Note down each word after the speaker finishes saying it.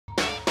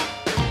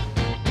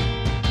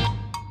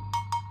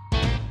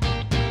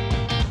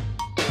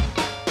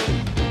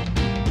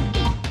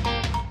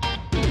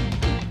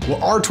Well,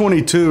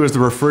 R22 is the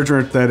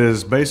refrigerant that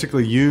is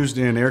basically used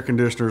in air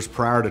conditioners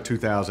prior to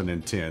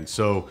 2010.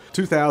 So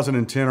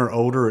 2010 or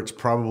older, it's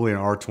probably an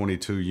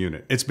R22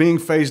 unit. It's being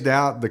phased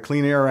out. The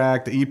Clean Air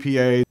Act, the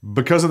EPA,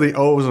 because of the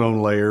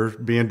ozone layer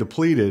being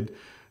depleted,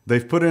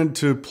 they've put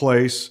into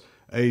place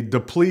a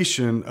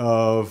depletion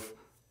of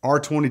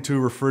R22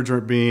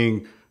 refrigerant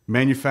being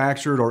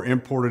manufactured or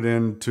imported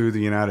into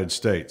the United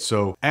States.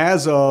 So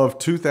as of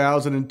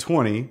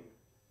 2020,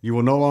 you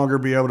will no longer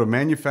be able to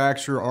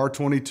manufacture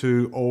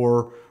R22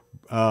 or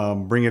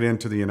bring it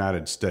into the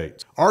United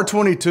States.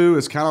 R22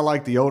 is kind of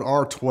like the old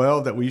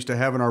R12 that we used to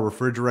have in our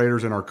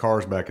refrigerators in our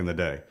cars back in the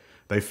day.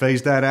 They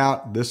phased that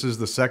out. This is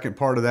the second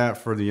part of that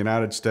for the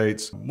United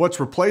States. What's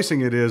replacing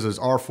it is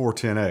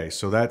R410A.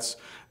 So that's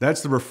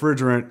the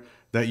refrigerant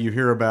that you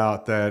hear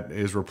about that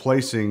is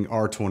replacing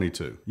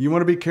R22. You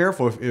want to be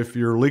careful if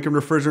you're leaking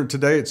refrigerant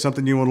today, it's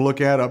something you want to look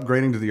at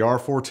upgrading to the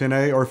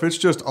R410A, or if it's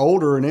just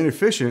older and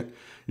inefficient,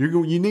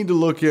 you need to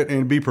look at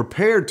and be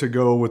prepared to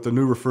go with the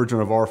new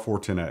refrigerant of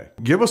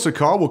R410A. Give us a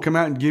call. We'll come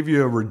out and give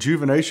you a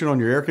rejuvenation on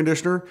your air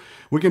conditioner.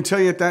 We can tell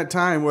you at that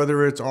time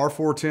whether it's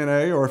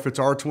R410A or if it's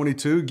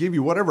R22, give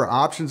you whatever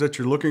options that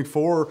you're looking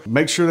for.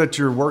 Make sure that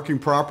you're working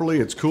properly,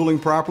 it's cooling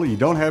properly, you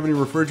don't have any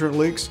refrigerant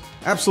leaks.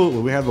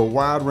 Absolutely, we have a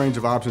wide range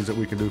of options that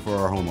we can do for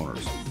our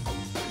homeowners.